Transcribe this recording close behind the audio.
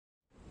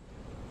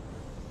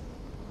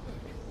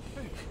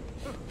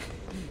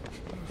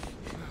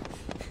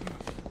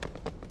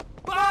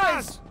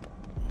Buzz!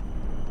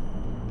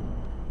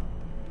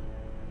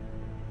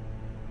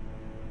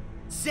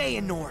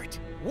 Xehanort!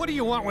 What do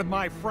you want with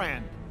my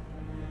friend?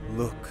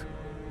 Look,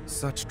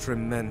 such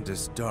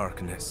tremendous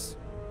darkness.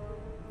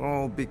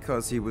 All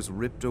because he was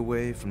ripped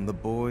away from the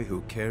boy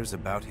who cares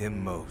about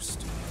him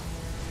most.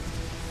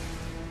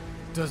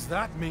 Does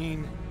that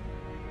mean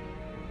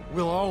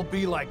we'll all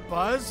be like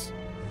Buzz?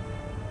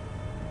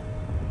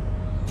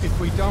 If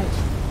we don't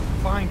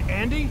find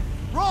Andy?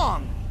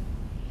 Wrong!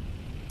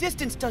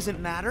 Distance doesn't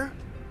matter.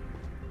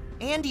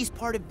 Andy's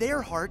part of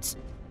their hearts,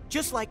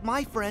 just like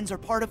my friends are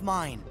part of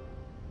mine.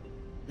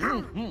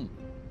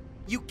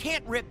 You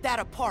can't rip that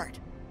apart.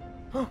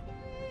 Huh.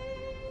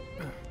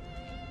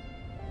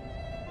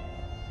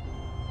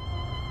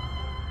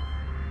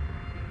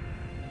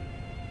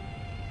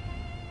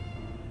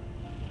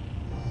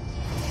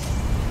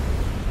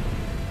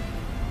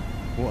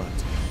 What?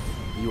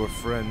 Your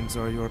friends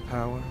are your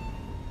power?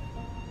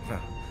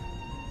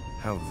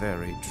 How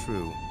very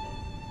true.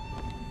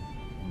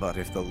 But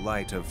if the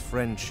light of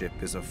friendship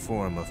is a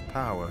form of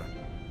power,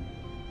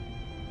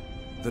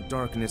 the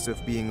darkness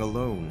of being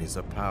alone is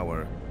a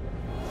power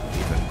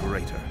even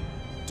greater.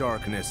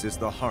 Darkness is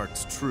the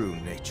heart's true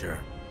nature.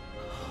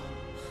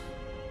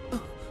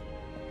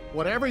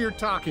 Whatever you're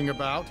talking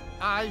about,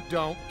 I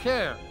don't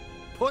care.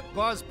 Put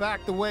Buzz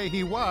back the way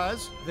he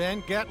was,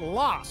 then get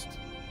lost.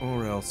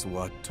 Or else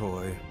what,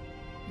 Toy?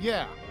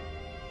 Yeah,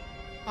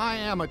 I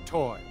am a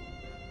toy.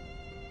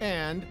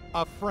 And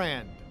a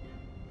friend.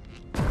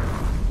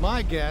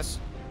 My guess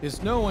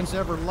is no one's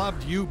ever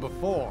loved you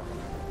before.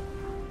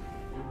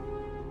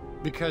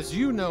 Because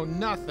you know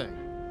nothing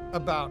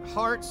about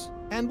hearts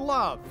and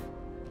love.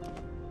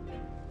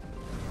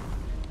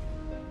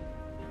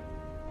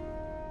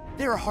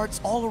 There are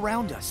hearts all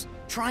around us,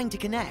 trying to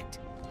connect.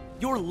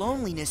 Your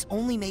loneliness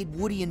only made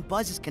Woody and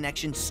Buzz's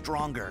connection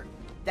stronger.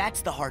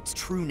 That's the heart's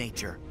true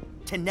nature,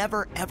 to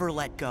never ever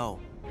let go.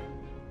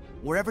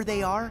 Wherever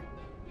they are,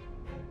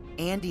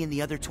 Andy and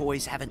the other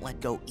toys haven't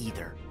let go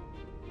either.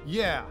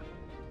 Yeah,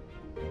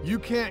 you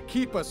can't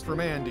keep us from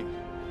Andy.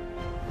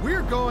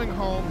 We're going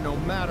home no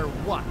matter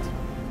what.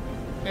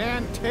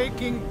 And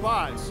taking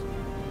Buzz.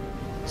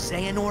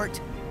 Xehanort,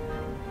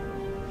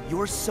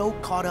 you're so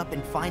caught up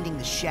in finding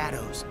the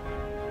shadows,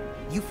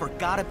 you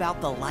forgot about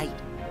the light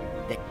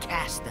that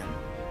cast them.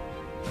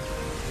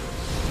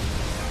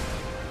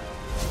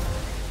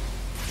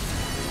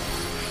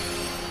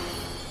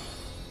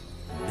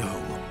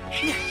 No.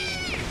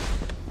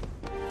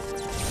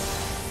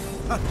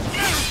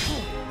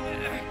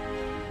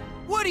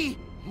 Woody!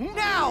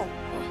 Now!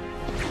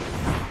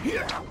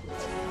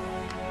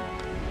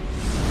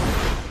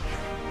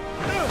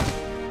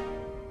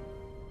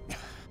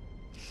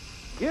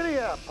 Giddy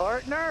up,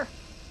 partner.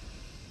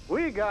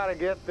 We gotta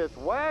get this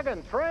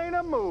wagon train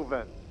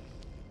a-moving.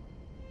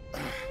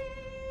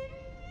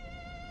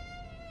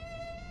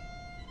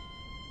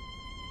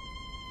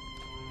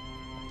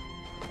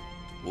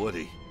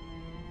 Woody.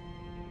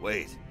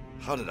 Wait,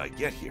 how did I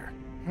get here?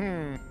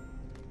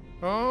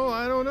 Oh,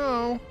 I don't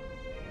know.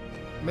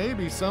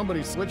 Maybe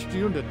somebody switched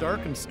you into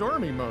dark and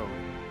stormy mode.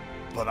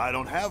 But I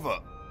don't have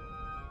a...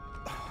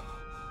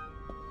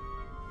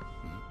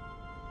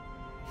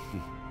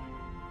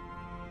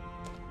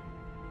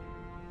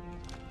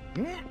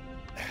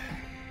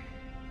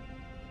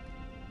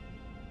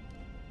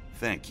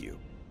 Thank you,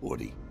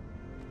 Woody.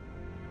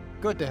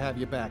 Good to have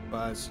you back,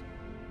 Buzz.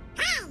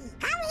 Hey,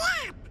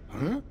 hurry up!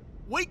 Huh?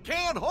 We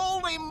can't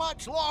hold him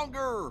much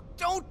longer!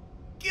 Don't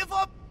give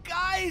up,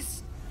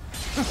 guys!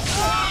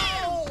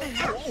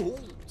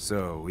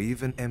 So,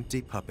 even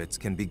empty puppets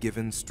can be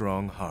given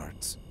strong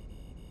hearts.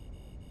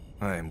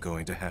 I am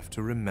going to have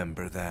to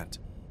remember that.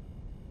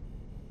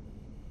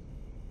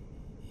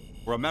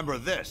 Remember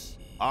this,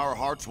 our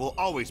hearts will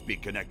always be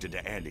connected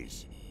to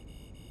Andy's.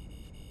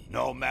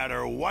 No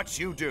matter what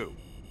you do.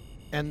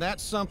 And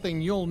that's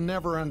something you'll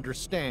never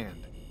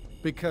understand.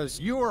 Because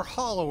you're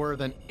hollower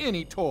than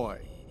any toy.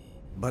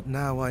 But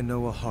now I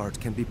know a heart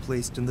can be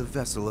placed in the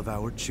vessel of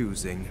our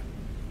choosing.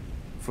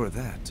 For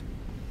that,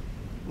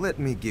 let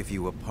me give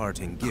you a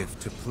parting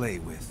gift to play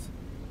with.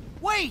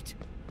 Wait!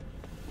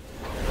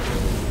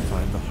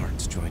 Find the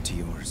heart's joint to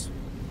yours.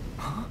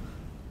 Huh?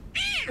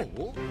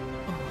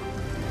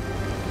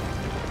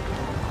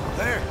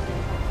 There!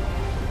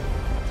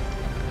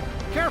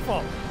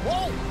 Careful!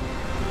 Whoa!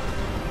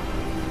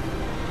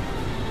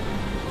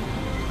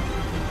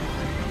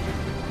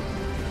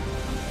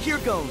 Here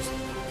goes.